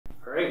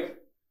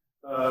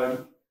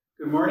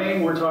Good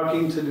morning. We're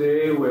talking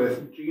today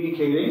with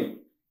Jeanne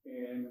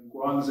and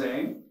Guang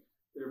Zhang.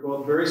 They're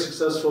both very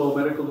successful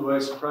medical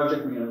device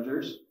project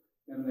managers,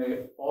 and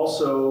they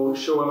also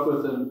show up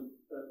with an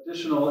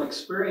additional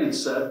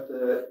experience set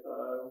that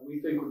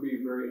we think would be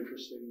very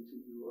interesting to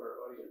you,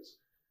 our audience.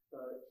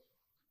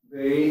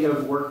 They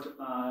have worked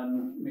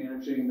on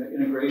managing the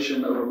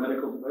integration of a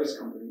medical device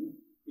company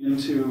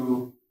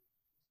into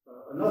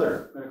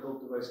another medical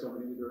device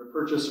company, either a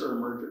purchase or a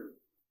merger.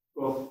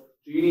 Both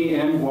Jeanne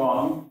and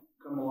Guang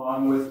come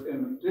along with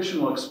an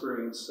additional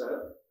experience set,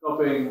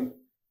 helping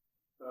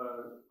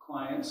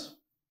clients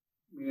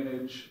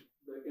manage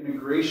the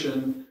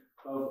integration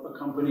of a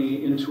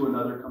company into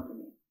another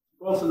company,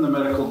 both in the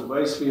medical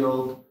device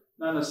field,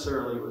 not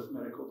necessarily with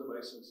medical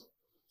devices.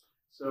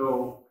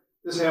 So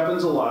this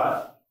happens a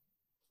lot,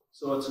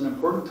 so it's an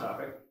important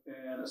topic,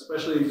 and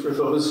especially for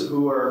those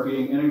who are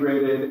being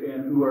integrated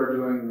and who are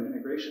doing the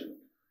integration.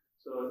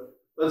 So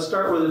let's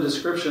start with a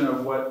description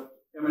of what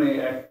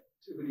M&A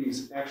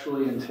activities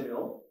actually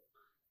entail.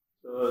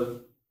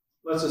 So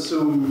let's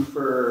assume,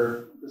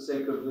 for the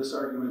sake of this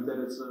argument,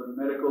 that it's a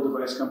medical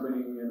device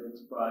company and it's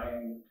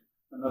buying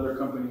another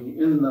company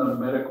in the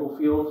medical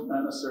field,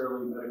 not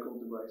necessarily medical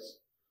device.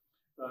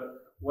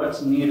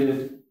 What's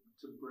needed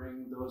to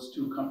bring those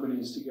two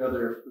companies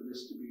together for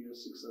this to be a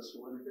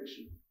successful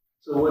integration?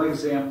 So what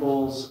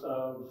examples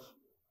of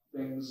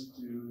things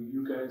do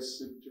you guys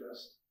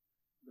suggest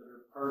that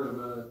are part of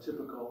a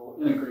typical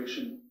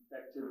integration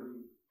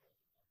activity?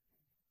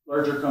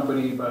 Larger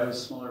company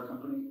buys smaller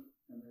company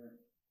and they're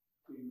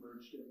being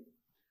merged in.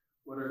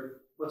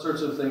 What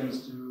sorts of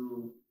things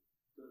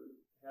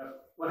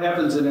what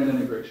happens in an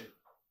integration?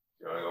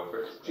 You want to go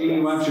first?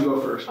 Jeanne, why don't you go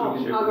first? I'll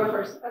go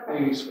first. Okay.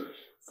 Ladies first.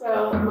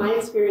 So my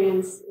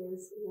experience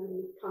is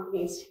in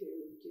companies who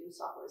do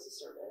software as a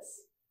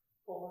service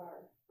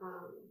for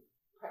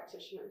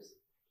practitioners.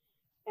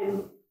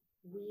 And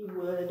we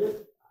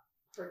would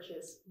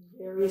purchase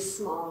very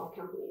small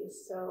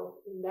companies. So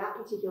in that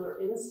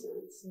particular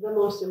instance, the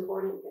most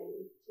important thing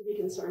to be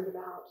concerned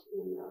about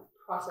in the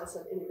process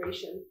of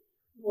integration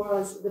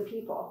was the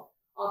people.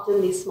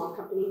 Often these small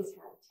companies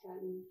had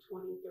 10,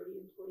 20, 30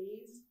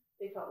 employees.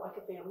 They felt like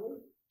a family.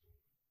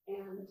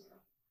 And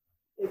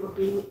they were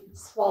being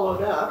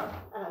swallowed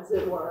up, as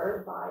it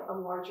were, by a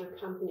larger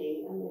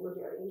company, and they were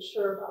very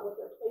unsure about what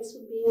their place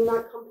would be in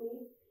that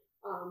company,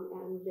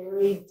 and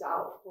very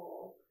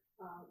doubtful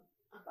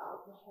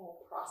about the whole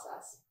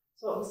process.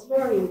 So it was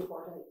very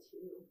important to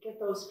get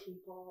those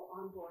people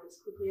on board as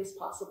quickly as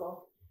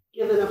possible,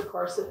 given, of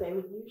course, that they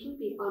would usually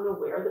be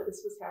unaware that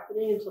this was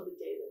happening until the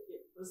day that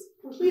it was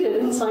completed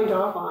and signed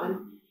off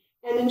on,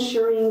 and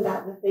ensuring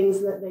that the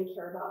things that they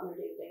care about in their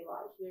day-to-day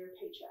life, their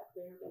paycheck,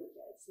 their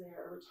benefits,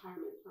 their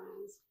retirement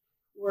plans,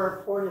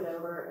 were ported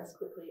over as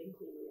quickly and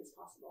cleanly as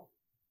possible.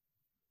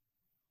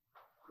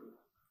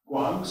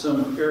 Guang,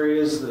 some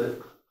areas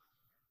that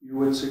you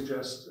would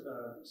suggest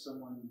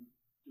someone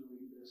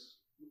doing this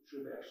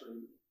should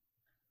actually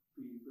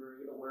be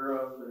very aware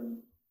of, and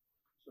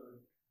so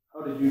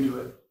how did you do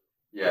it?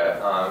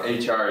 Yeah,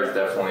 HR is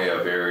definitely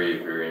a very,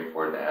 very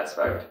important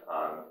aspect.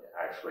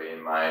 Actually,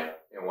 in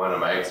one of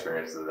my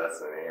experiences,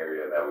 that's an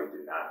area that we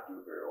did not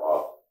do very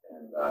well,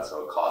 and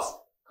so it caused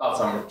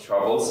some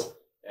troubles.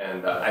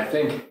 And I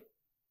think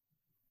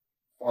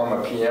from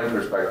a PM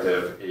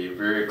perspective, a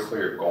very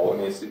clear goal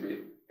needs to be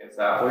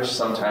established.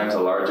 Sometimes a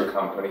larger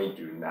company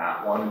do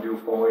not want to do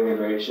full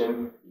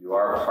integration. You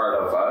are part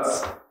of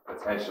us,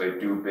 potentially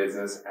do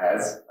business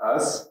as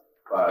us,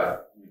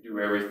 but you do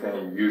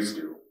everything you used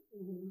to.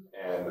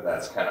 And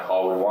that's kind of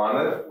how we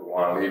want it. We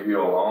want to leave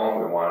you alone.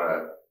 We want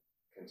to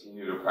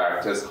continue to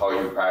practice how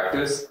you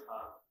practice.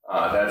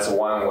 That's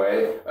one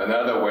way.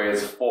 Another way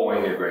is full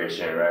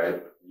integration,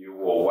 right? You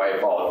will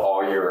wipe out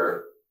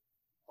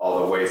all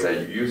the ways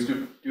that you used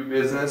to do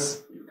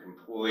business. You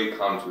completely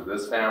come to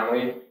this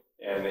family.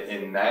 And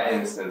in that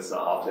instance,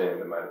 often in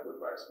the medical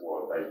device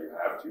world, that you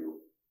have to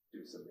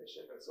do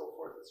submission and so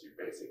forth. It's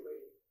you're basically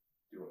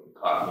doing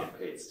copy and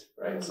paste,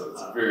 right? So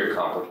it's very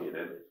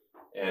complicated.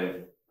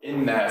 And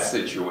in that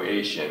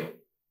situation,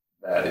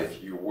 that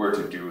if you were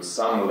to do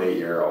some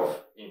layer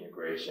of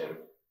integration,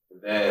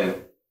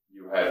 then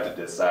you have to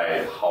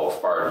decide how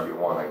far do you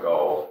want to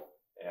go.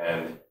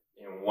 And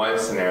in one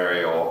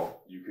scenario,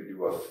 you could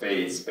do a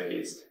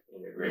phase-based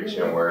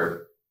integration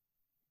where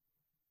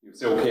you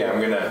say, okay, I'm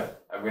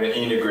gonna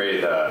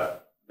integrate the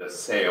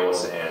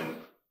sales and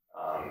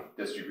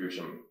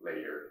distribution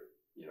layer,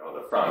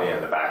 the front end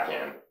and the back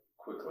end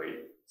quickly.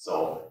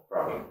 So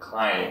from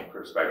client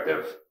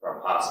perspective,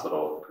 from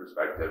hospital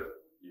perspective,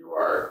 you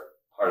are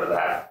part of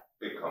that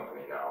big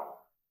company now.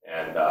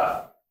 And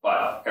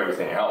but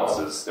everything else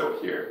is still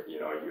here.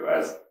 You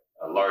as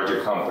a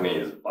larger company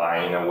is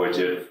buying a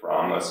widget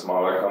from a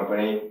smaller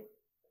company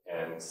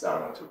and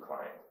selling to a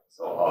client.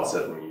 So all of a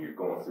sudden you're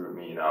going through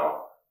me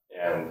now.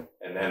 And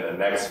then the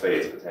next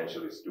phase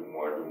potentially is do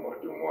more,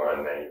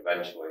 and then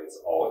eventually it's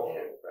all in,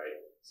 right?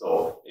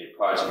 So a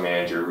project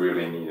manager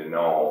really need to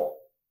know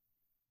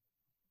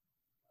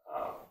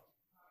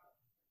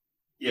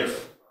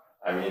if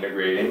I'm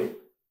integrating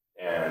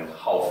and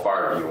how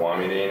far do you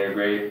want me to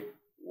integrate?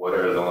 What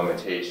are the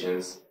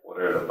limitations? What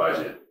are the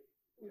budget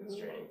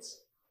constraints?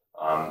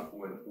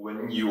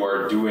 When you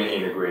are doing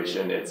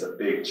integration, it's a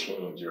big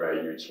change,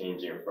 right? You're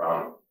changing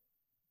from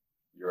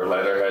your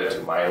letterhead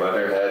to my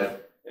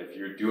letterhead. If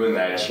you're doing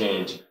that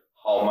change,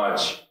 how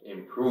much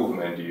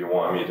improvement do you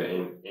want me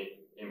to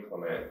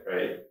implement,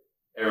 right?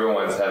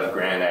 Everyone's has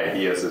grand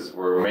ideas. As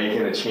we're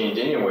making a change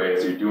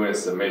anyways, you're doing a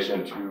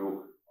submission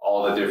to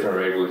all the different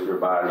regulatory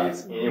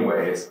bodies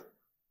anyways.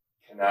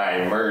 Can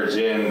I merge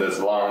in this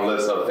long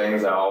list of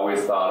things I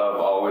always thought of,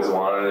 always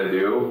wanted to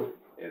do?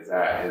 Is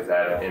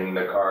that in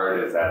the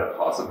card? Is that a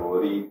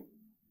possibility?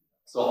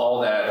 So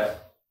all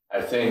that,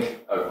 I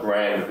think a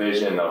grand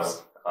vision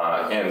of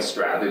and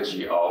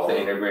strategy of the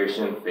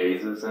integration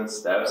phases and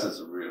steps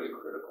is really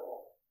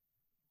critical.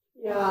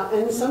 Yeah,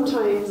 and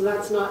sometimes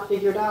that's not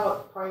figured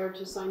out prior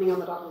to signing on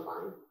the dotted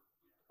line.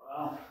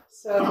 Wow.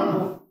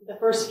 So the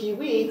first few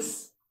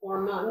weeks or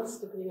months,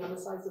 depending on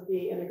the size of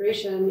the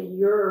integration,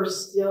 you're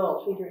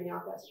still figuring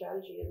out that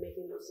strategy and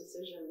making those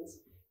decisions.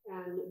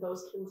 And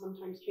those can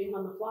sometimes change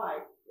on the fly.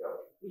 Yep.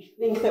 We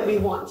think that we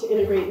want to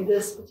integrate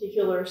this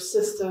particular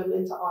system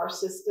into our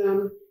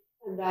system,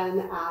 and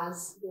then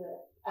as the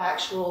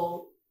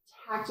actual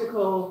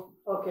tactical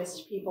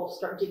focused people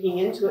start digging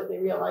into it, they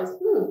realize,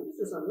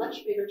 this is a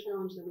much bigger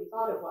challenge than we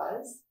thought it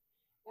was.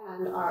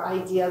 And our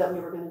idea that we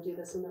were going to do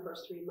this in the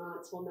first 3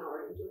 months, well, now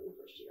we're going to do it in the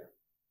first year.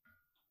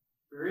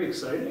 Very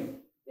exciting.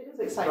 It is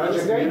exciting. Project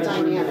It's very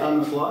management dynamic. on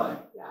the fly.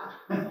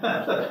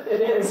 Yeah,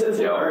 it is,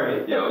 isn't it? Yep. All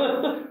right.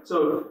 Yep.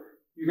 So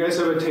you guys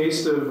have a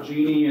taste of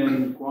Jeanne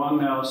and Guang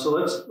now. So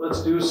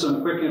let's do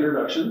some quick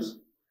introductions.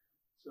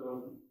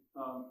 So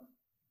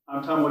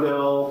I'm Tom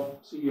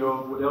Waddell,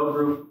 CEO of Waddell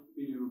Group.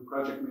 We do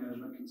project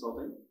management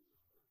consulting.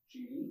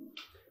 Jeanne.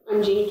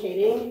 I'm Jeanne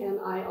Kading,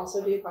 and I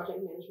also do project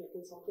management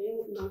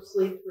consulting,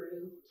 mostly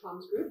through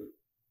Tom's group.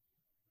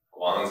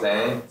 Guang and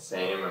Jeanne,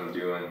 same. I'm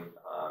doing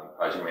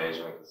project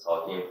management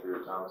consulting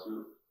through Tom's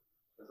Group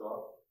as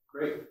well.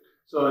 Great.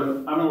 So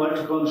I'm an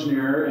electrical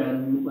engineer,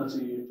 and let's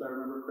see if I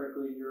remember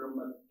correctly, you're a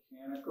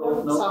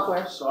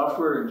mechanical,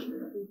 software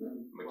engineer.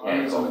 Mm-hmm.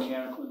 Guang is a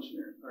mechanical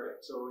engineer. All right.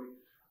 So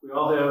we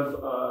all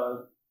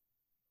have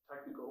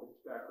technical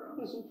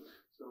backgrounds,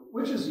 so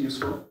which is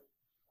useful.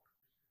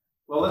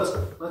 Well,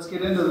 let's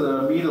get into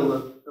the meat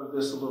of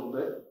this a little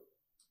bit.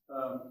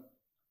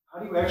 How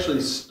do you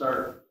actually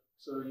start?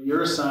 So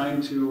you're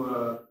assigned to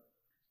a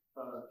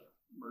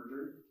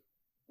merger,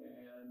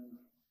 and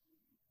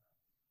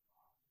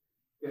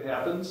it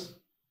happens.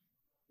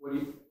 What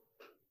do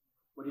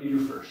you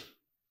do first?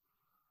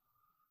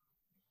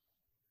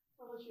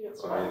 I'll let you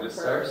get Want me to started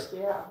start? first.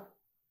 Yeah.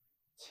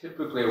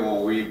 Typically,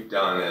 what we've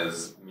done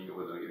is meet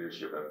with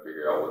leadership and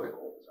figure out what the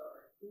goals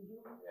are.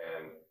 Mm-hmm.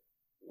 And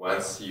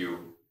once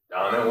you've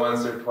done it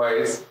once or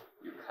twice,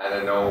 you kind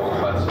of know what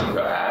question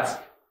to ask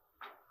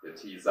to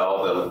tease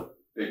out the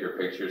bigger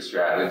picture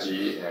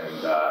strategy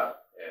and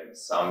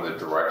some of the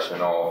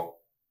directional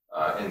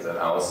ins and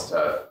outs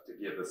to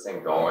get this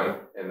thing going.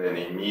 And then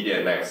the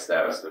immediate next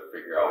steps to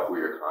figure out who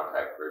your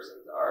contact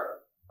persons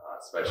are,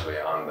 especially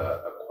on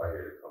the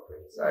acquired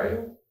company side.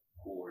 Mm-hmm.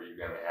 Who are you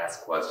going to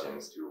ask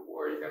questions to? Who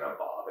are you going to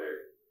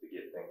bother to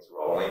get things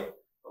rolling?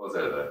 Those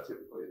are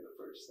typically the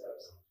first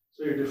steps.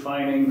 So you're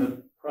defining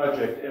the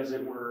project, as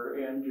it were,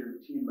 and your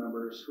team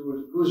members.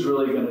 Who's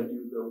really going to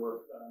do the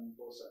work on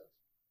both sides?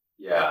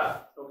 Yeah.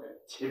 Okay.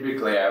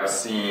 Typically,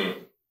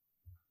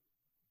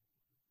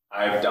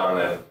 I've done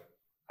it,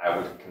 I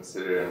would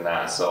consider it in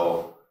not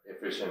so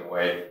efficient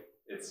way.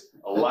 It's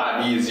a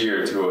lot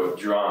easier to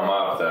drum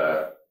up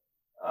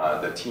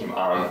the team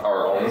on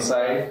our own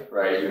side,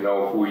 right? You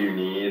know who you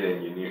need,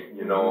 and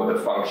you know the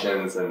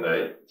functions and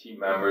the team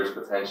members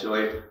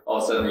potentially. All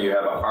of a sudden, you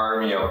have an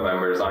army of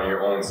members on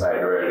your own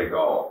side ready to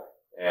go,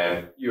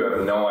 and you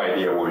have no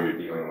idea what you're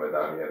dealing with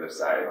on the other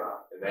side.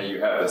 And then you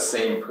have the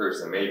same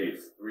person, maybe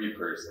 3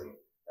 person,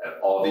 that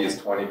all these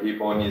 20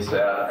 people needs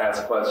to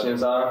ask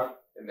questions on,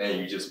 and then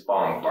you just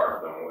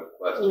bombard them with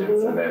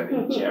questions, and then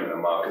you jam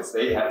them up because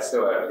they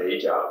still have a day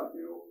job to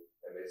do,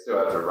 and they still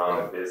have to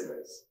run a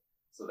business.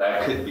 So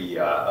that could be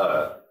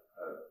a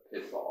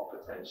pitfall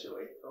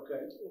potentially.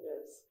 Okay. It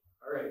is.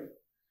 All right.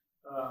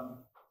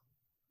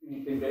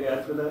 Anything to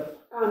add for that?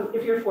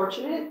 If you're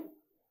fortunate,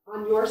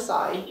 on your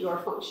side, your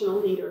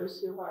functional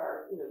leaders who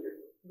are,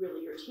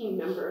 your team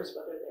members,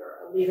 whether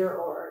they're a leader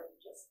or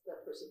just the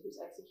person who's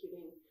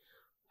executing,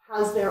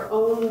 has their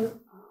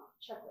own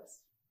checklist.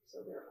 So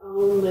their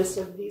own list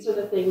of these are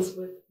the things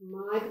with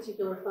my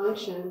particular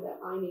function that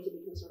I need to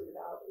be concerned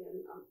about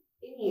in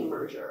any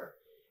merger.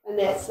 And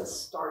that's a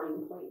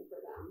starting point for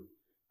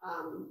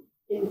them,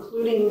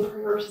 including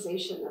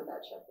prioritization of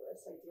that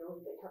checklist.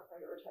 Ideally, they have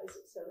prioritized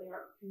it so they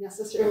aren't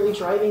necessarily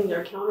driving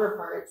their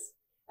counterparts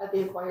at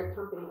the acquired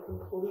company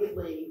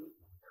completely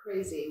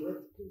crazy with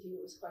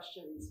continuous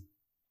questions.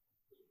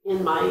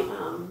 In my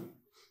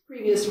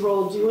previous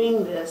role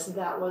doing this,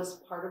 that was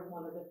part of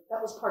what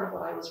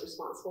I was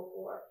responsible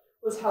for,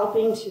 was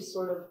helping to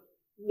sort of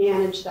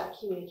manage that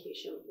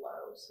communication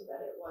flow so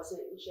that it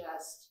wasn't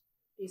just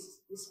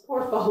these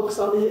poor folks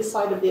on the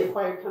side of the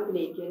acquired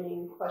company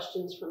getting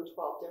questions from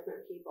 12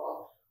 different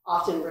people,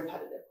 often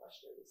repetitive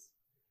questions.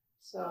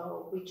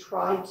 So we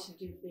tried to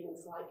do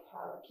things like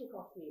have a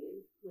kickoff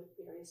meeting with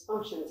various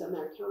functions and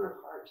their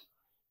counterpart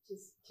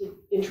to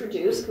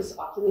introduce, because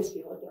often these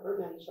people have never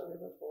met each other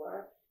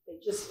before. They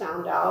just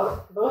found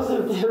out, both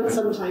of them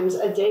sometimes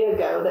a day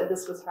ago, that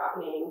this was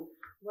happening.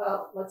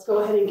 Well, let's go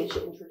ahead and get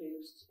you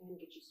introduced and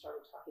get you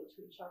started talking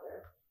to each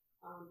other.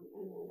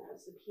 And then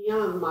as the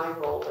PM, my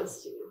role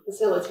was to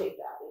facilitate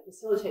that and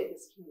facilitate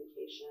this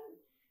communication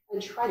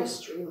and try to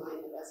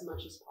streamline it as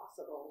much as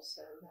possible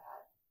so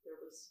that there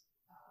was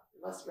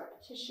less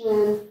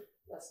repetition,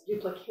 less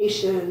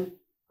duplication,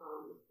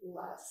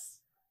 less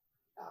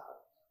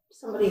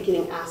somebody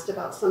getting asked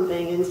about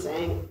something and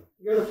saying,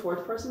 you're the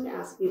fourth person to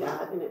ask me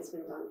that and it's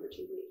been done for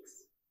 2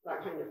 weeks.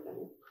 That kind of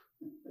thing.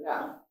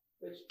 Yeah,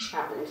 which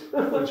happened.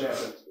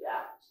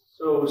 Yeah.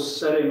 So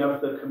setting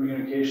up the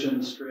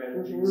communication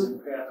strategies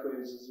and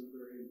pathways is a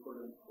very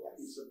important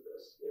piece of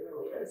this. It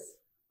really is.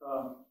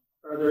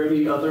 Are there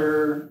any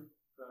other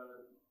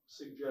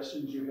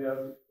suggestions you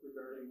have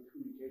regarding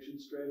communication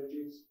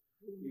strategies?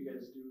 Do you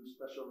guys do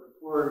special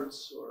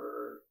reports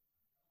or?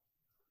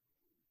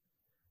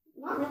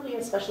 Not really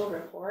a special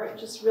report,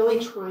 just really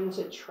trying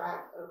to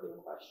track open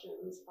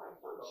questions by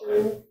function.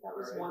 Okay. That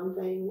was one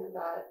thing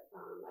that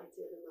I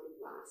did in the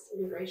last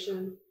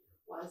integration,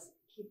 was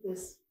keep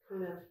this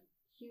kind of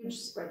huge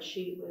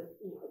spreadsheet with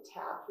a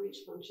tab for each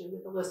function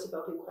with a list of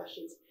open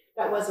questions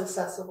that was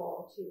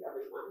accessible to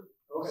everyone.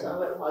 Okay.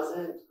 So it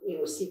wasn't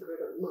secret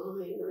or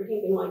mine or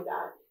anything like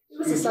that. It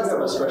was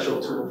accessible. You have a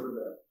special tool for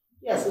that.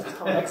 Yes, it's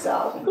called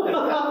Excel.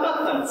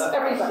 It's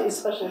everybody's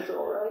special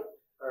tool, right?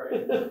 All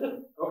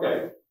right.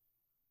 Okay.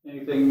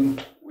 Anything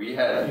you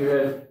had?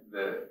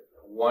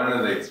 One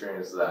of the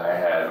experiences that I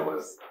had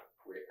was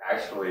we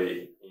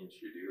actually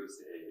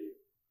introduced a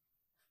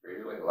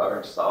fairly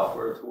large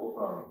software tool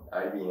from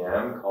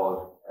IBM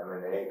called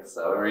M&A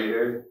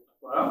Accelerator.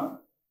 Wow.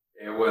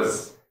 It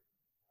was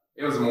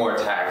more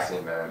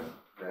taxing than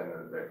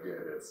the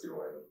good it's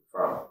doing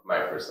from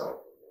my personal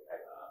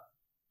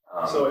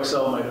opinion. So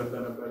Excel might have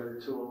been a better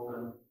tool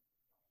than.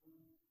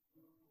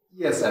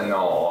 Yes and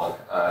no.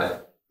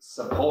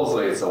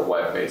 Supposedly it's a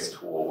web-based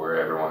tool where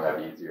everyone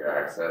have easier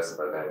access,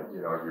 but then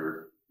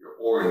your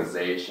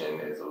organization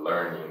is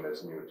learning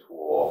this new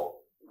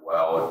tool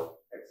well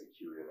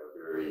executed in a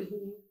very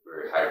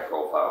very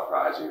high-profile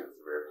project.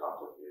 It's very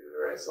complicated,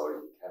 right? So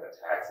you kind of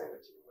taxing the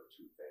team with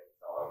 2 things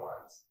all at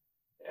once,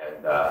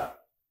 and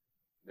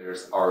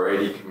there's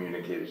already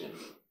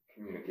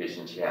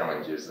communication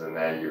challenges, and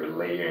then you're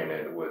layering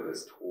it with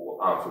this tool.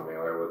 I'm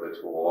familiar with the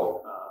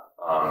tool,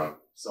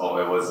 so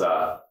it was.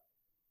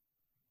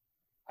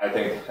 I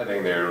think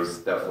there was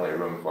definitely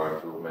room for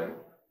improvement.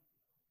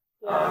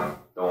 Yeah.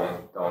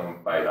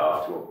 Don't bite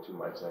off too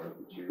much and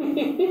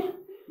chew.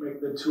 Make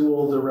the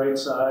tool the right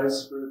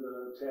size for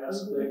the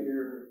task that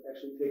you're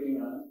actually taking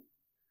on.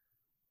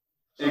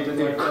 It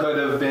could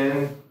have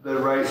been the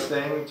right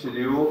thing to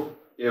do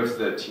if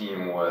the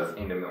team was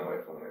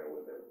intimately familiar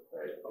with it,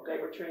 right?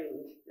 Okay, we're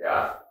trained.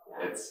 Yeah.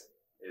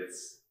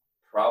 It's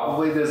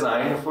probably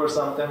designed for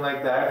something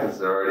like that because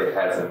it already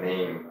has a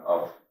name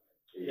of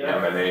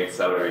M&A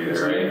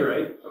Accelerator,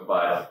 right?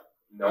 But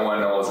no one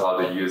knows how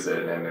to use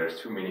it, and there's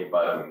too many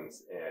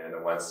buttons.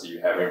 And once you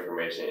have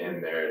information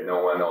in there,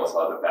 no one knows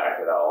how to back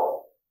it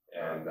out,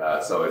 and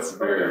so it's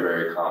very,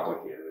 very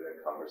complicated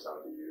and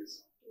cumbersome to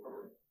use.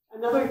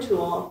 Another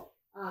tool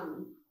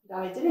that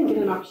I didn't get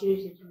an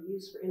opportunity to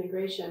use for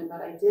integration,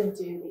 but I did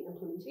do the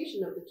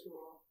implementation of the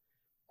tool,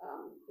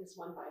 is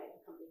one by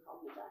a company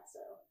called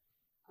Modaxo.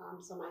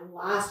 So my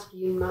last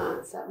few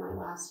months at my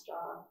last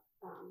job,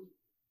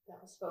 that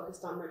was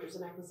focused on mergers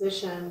and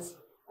acquisitions,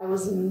 I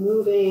was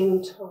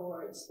moving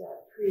towards the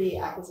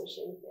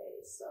pre-acquisition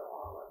phase, so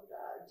all of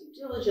the due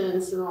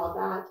diligence and all of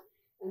that,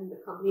 and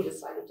the company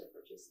decided to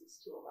purchase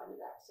this tool by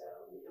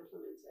Modaxo and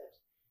implement it.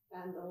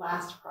 And the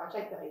last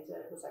project that I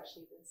did was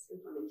actually this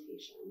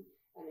implementation,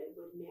 and it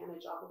would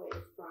manage all the way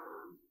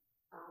from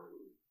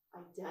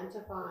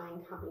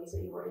identifying companies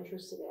that you were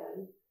interested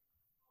in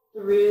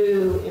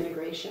through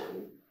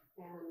integration,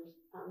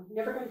 and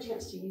never got a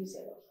chance to use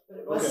it. But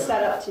it was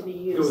set up to be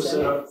used. It was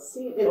set up.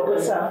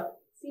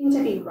 It seemed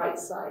to be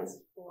right-sized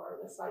for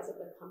the size of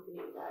the company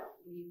that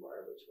we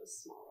were, which was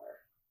smaller.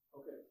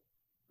 Okay.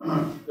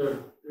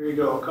 There you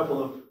go. A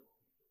couple of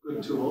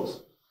good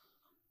tools.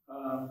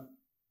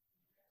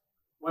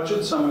 What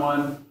should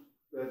someone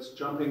that's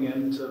jumping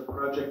into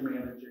project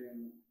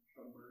managing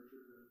a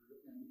merger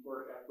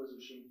or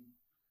acquisition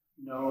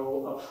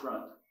know up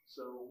front?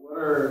 So what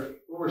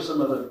were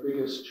some of the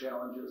biggest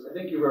challenges? I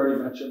think you've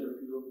already mentioned a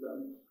few of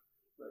them.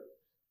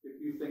 If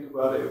you think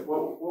about it,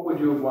 what would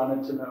you have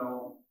wanted to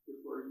know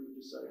before you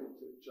decided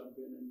to jump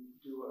in and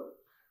do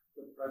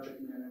the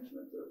project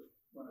management of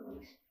one of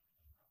these?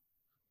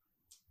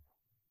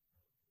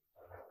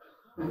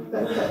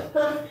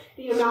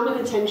 The amount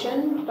of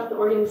attention that the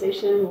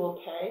organization will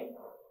pay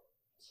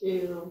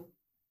to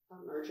a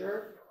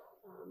merger,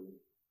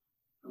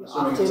 I'm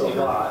assuming it's a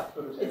lot.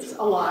 It's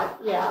a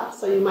lot, yeah.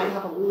 So you might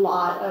have a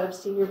lot of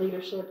senior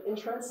leadership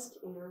interest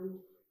and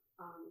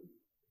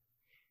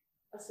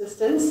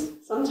assistance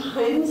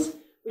sometimes,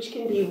 which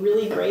can be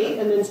really great.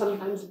 And then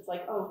sometimes it's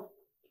like, oh,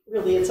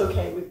 really, it's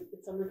okay.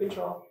 It's under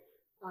control.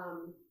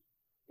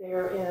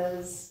 There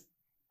is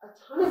a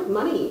ton of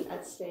money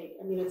at stake.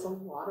 I mean, it's a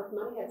lot of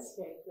money at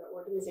stake. The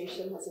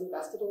organization has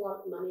invested a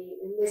lot of money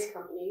in this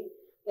company.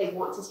 They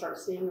want to start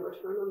seeing a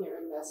return on their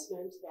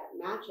investment that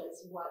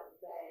matches what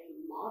they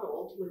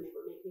modeled when they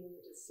were making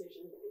the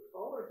decision to move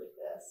forward with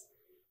this.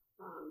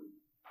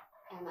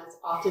 And that's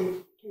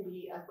often can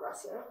be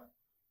aggressive.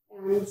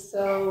 And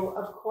so,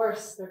 of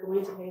course, they're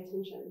going to pay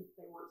attention.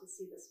 They want to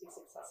see this be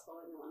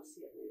successful and they want to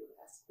see it move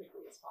as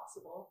quickly as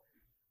possible.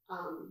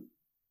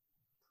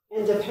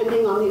 And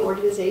depending on the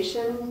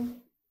organization,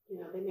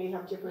 they may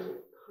have different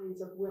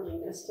kinds of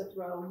willingness to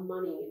throw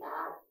money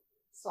at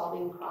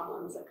solving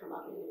problems that come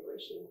up in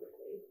integration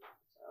quickly.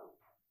 So.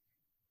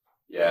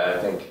 Yeah, I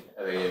think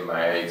in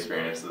my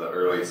experience, the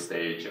early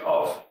stage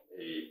of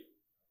a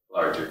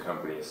larger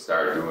company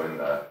start doing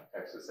the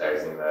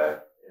exercising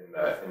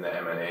in the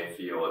M&A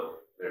field,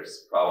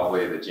 there's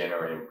probably the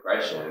general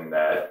impression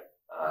that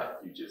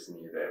you just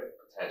need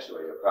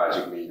potentially a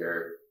project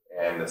leader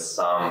and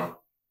some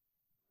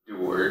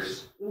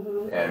doers,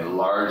 and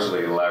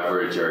largely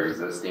leverage your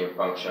existing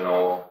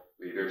functional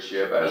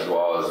leadership as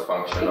well as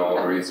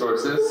functional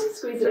resources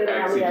to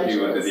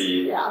execute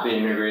the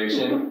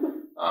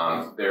integration.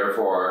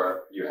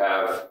 Therefore, you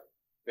have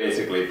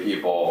basically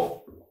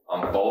people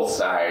on both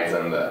sides,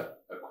 on the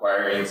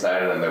acquiring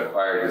side and the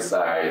acquired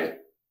side,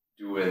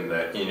 doing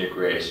the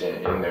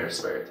integration in their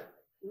spare time,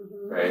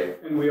 right?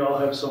 And we all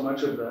have so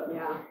much of that.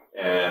 Yeah.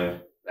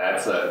 And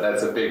that's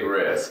a big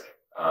risk.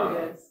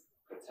 It is.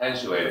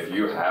 Potentially, if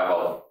you have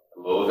a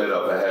little bit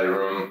of a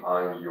headroom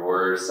on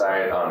your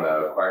side, on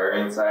the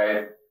acquiring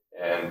side,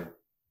 and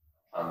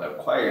on the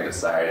acquired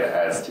side,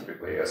 as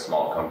typically a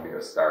small company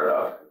or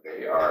startup,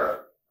 they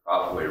are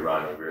probably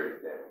running very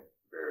thin,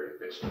 very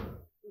efficient,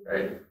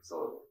 right?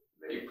 So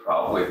they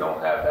probably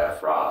don't have that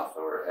froth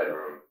or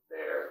headroom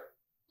there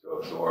to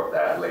absorb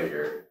that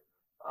later.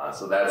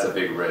 So that's a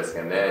big risk.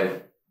 And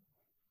then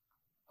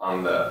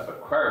on the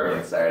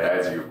acquiring side,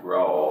 as you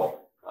grow,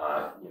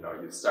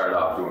 you start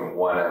off doing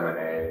one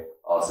M&A,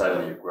 all of a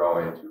sudden you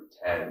grow into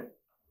 10,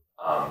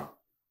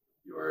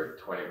 your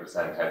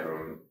 20%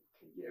 headroom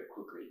can get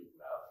quickly eaten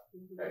up,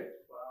 right?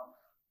 Wow.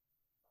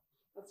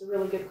 That's a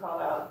really good call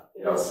out.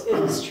 It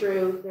is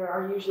true. There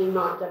are usually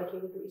not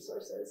dedicated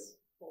resources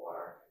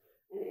for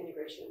an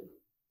integration.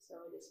 So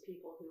it is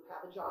people who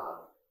have a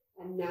job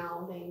and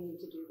now they need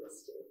to do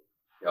this too.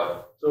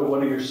 Yep. So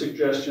one of your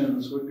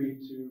suggestions would be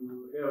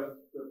to have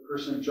the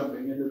person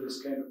jumping into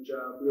this kind of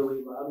job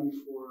really lobby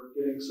for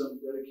getting some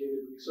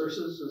dedicated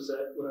resources. Is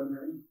that what I'm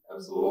hearing?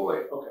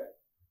 Absolutely. Okay.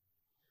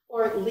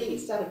 Or at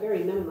least, at a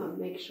very minimum,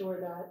 make sure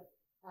that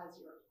as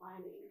you're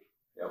planning,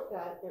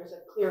 that there's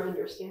a clear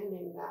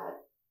understanding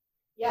that,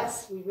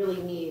 yes, we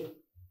really need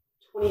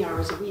 20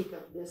 hours a week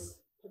of this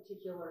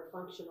particular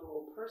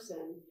functional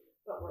person,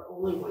 but we're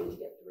only going to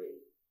get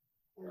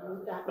 3.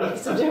 And that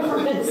makes a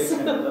difference.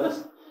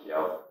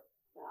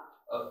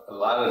 A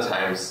lot of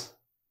times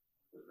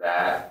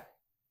that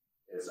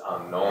is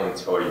unknown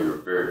until you're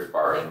very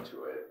far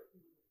into it.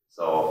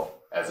 So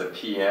as a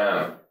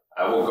PM,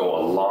 I will go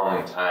a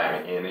long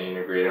time in the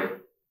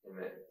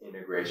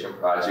integration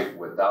project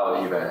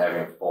without even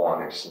having full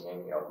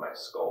understanding of my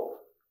scope.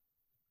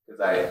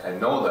 Because I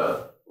know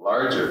the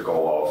larger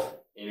goal of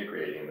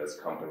integrating this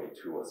company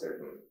to a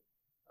certain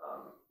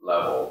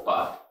level,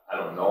 but I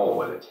don't know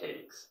what it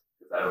takes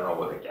because I don't know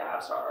what the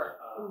gaps are,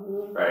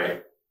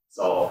 right?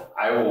 So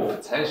I will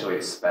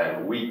potentially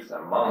spend weeks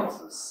and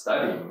months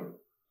studying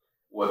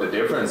what the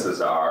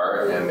differences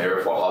are and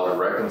therefore how to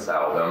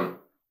reconcile them.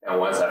 And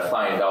once I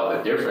find out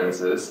the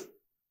differences,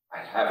 I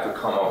have to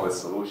come up with a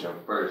solution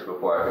first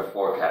before I can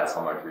forecast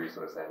how much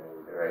resource I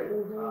need, right?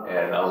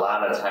 And a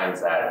lot of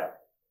times that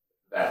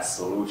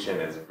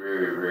solution is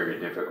very, very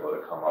difficult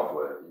to come up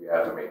with. You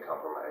have to make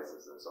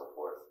compromises and so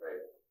forth,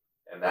 right?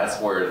 And that's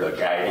where the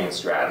guiding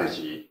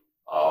strategy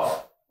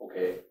of,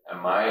 okay,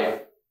 am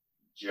I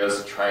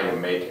just trying to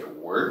make it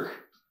work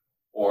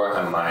or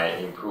am I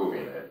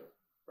improving it,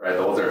 right?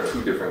 Those are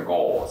 2 different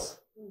goals.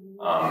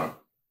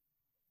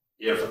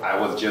 If I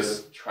was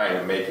just trying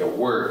to make it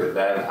work,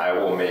 then I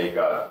will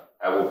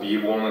be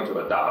willing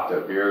to adopt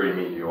a very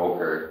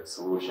mediocre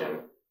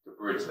solution to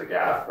bridge the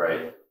gap,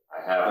 right?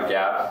 I have a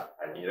gap,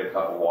 I need a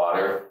cup of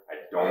water, I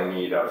don't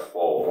need a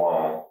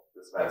full-blown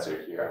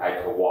dispenser here.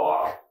 I could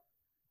walk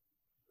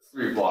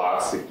 3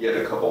 blocks to get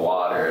a cup of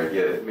water,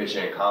 get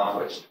mission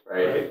accomplished,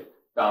 right?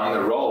 Down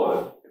the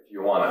road, if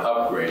you want to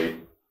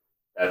upgrade,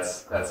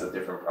 that's a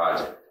different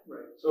project.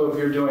 Right. So if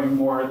you're doing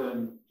more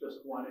than just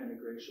one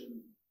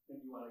integration and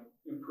you want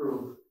to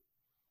improve,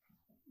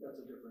 that's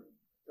a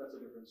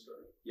different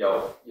story.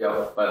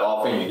 Yep. But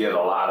often you get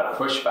a lot of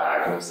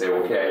pushback and you say,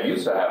 okay, I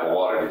used to have a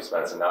water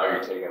dispenser, now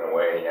you're taking it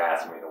away and you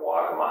ask me to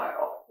walk a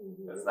mile.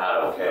 It's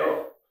not okay.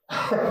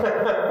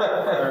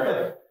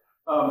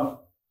 All right.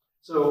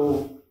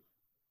 So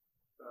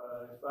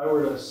if I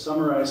were to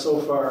summarize so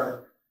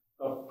far,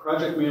 a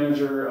project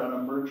manager on a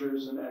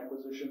mergers and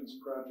acquisitions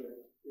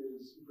project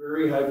is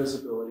very high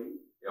visibility.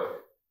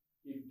 Yep.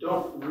 You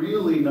don't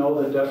really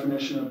know the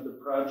definition of the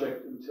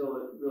project until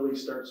it really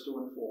starts to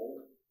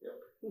unfold.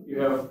 Yep. You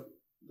have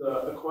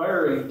the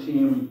acquiring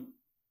team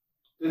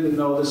didn't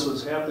know this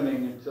was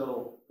happening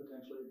until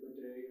potentially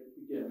the day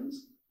it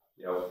begins.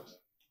 Yep.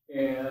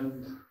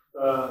 And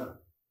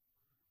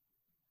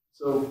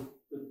so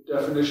the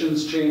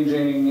definition's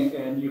changing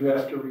and you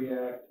have to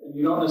react. And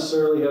you don't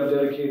necessarily have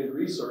dedicated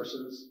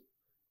resources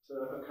to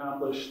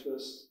accomplish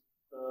this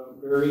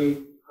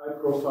very high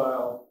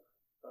profile,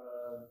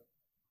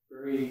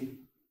 very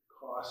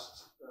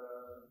cost,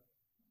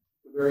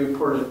 very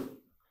important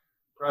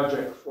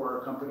project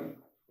for a company.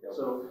 Yep.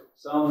 So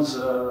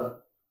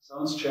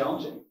sounds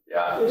challenging.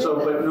 Yeah. So,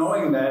 but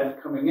knowing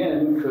that coming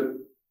in could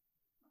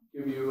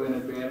give you an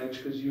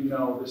advantage because you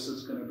know this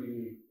is going to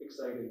be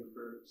exciting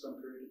for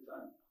some period of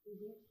time.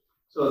 Mm-hmm.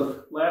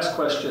 So, last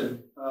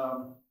question.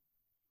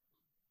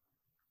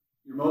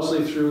 You're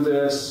mostly through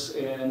this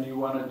and you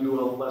want to do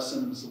a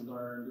lessons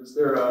learned. Is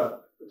there a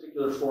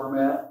particular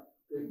format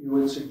that you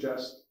would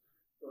suggest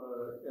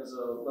as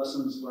a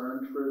lessons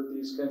learned for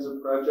these kinds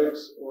of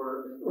projects?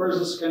 Or is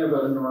this kind of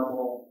a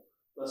normal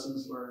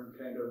lessons learned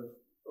kind of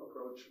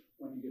approach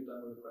when you get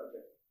done with a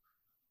project?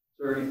 Is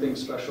there anything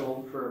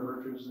special for a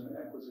mergers and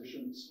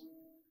acquisitions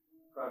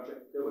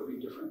project that would be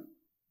different?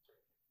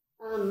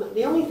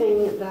 The only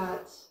thing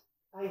that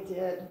I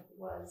did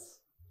was,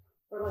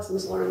 for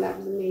lessons learned that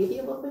was maybe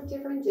a little bit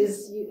different,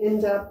 is you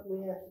end up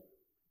with,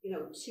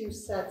 two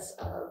sets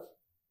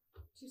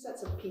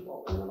of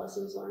people in the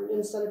lessons learned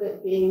instead of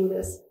it being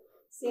this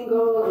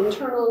single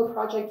internal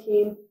project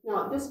team.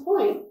 Now at this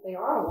point, they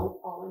are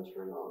all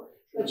internal,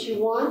 but you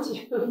want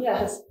to,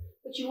 yes,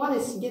 but you want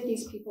to get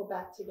these people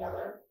back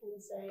together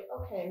and say,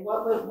 okay,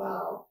 what went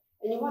well?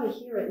 And you want to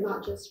hear it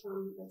not just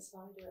from the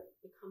side of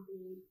the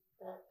company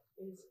that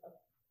is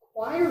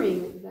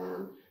acquiring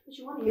them, but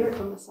you want to hear it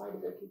from the side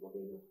of the people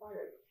being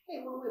acquired.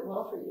 Hey, what went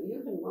well for you?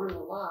 You can learn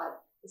a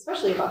lot,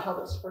 especially about how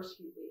those first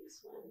few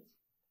weeks went.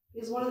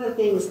 Because one of the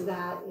things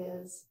that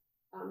is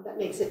that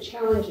makes it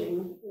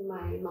challenging in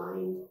my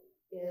mind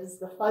is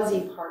the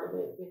fuzzy part of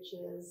it, which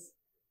is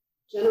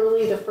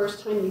generally the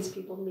first time these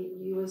people meet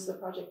you as the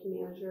project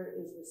manager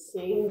is the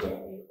same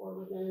day or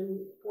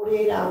within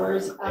 48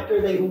 hours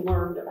after they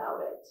learned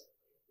about it.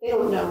 They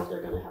don't know if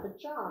they're going to have a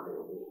job in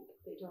a week.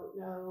 They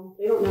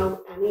don't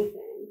know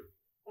anything.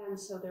 And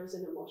so there's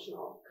an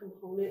emotional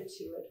component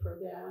to it for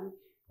them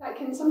that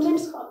can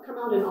sometimes come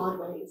out in odd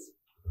ways.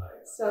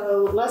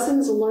 So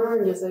lessons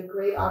learned is a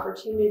great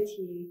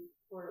opportunity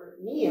for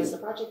me as the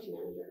project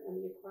manager and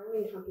the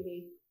acquiring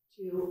company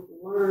to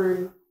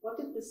learn, what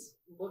did this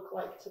look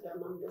like to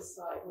them on this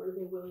side? What are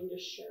they willing to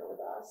share with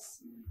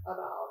us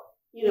about,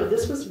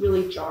 this was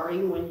really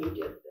jarring when you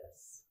did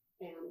this.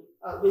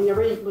 And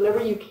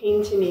whenever you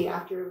came to me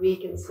after a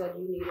week and said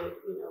you needed,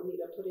 me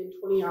to put in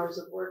 20 hours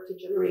of work to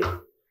generate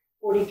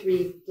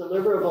 43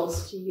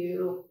 deliverables to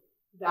you,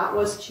 that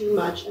was too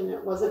much and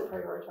it wasn't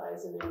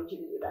prioritized and I need you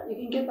to do that. You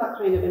can get that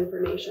kind of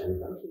information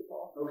from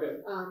people.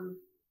 Okay.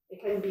 It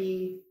can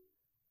be,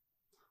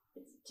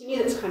 to me,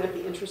 that's kind of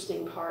the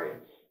interesting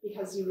part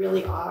because you're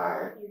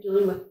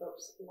dealing with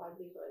folks'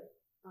 livelihood,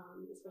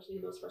 especially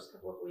in those first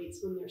couple of weeks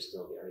when they're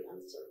still very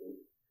uncertain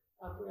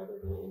of where they're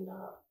going to end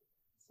up.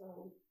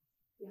 So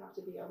you have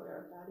to be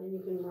aware of that and you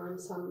can learn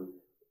some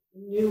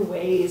new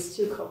ways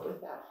to cope with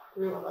that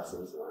through a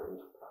lessons learned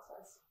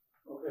process.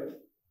 Okay.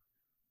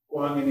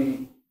 Guang,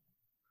 anything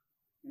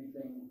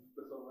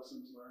with the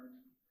lessons learned?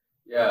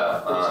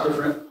 Yeah. It's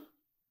different?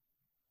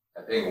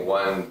 I think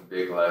one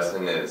big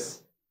lesson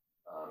is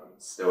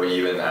still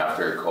even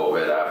after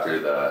COVID, after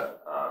the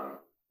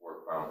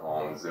work from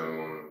home,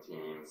 Zoom,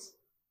 Teams,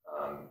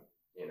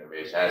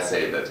 innovation, I'd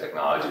say the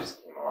technologies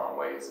came a long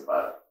ways,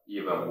 but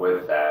even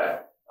with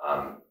that,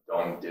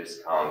 don't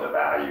discount the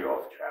value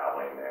of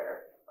traveling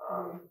there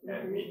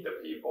and meet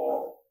the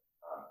people,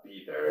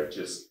 be there,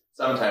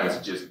 sometimes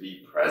just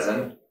be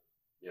present.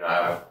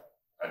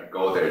 I'd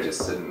go there,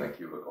 just sit in the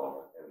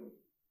cubicle, and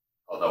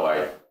although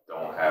I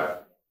don't have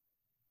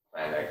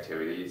planned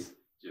activities,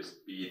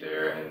 just be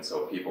there, and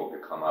so people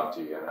could come up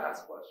to you and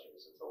ask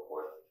questions and so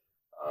forth,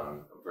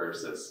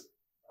 versus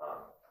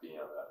being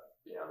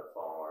on the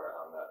phone or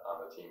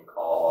on the team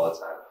call all the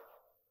time.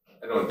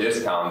 I don't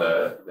discount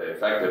the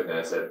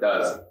effectiveness. It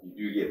does. You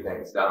do get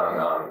things done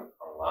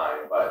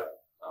online,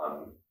 but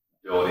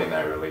building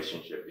that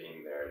relationship,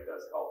 being there, it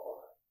does help a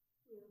lot.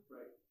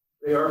 Right.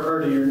 They are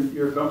part of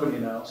your company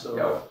now,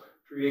 so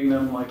treating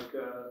them like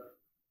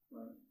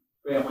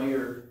family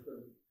or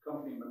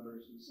company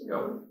members is so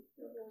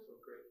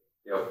great.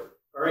 Yep.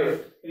 All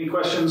right. Any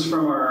questions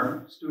from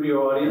our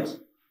studio audience?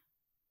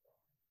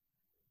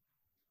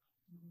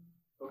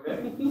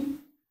 Okay.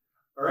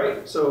 All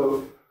right.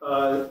 So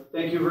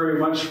thank you very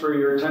much for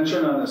your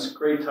attention on this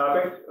great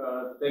topic.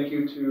 Thank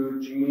you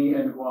to Jeanne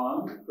and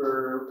Guang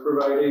for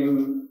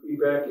providing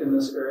feedback in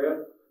this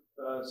area.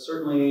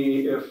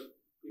 Certainly, if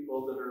people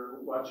people that are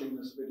watching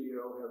this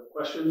video have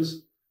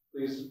questions,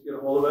 please get a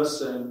hold of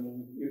us,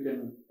 and you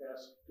can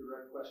ask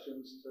direct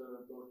questions to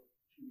both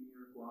Jeanne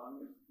or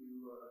Guang if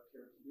you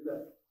care to do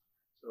that.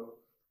 So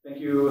thank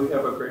you.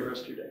 Have a great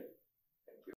rest of your day.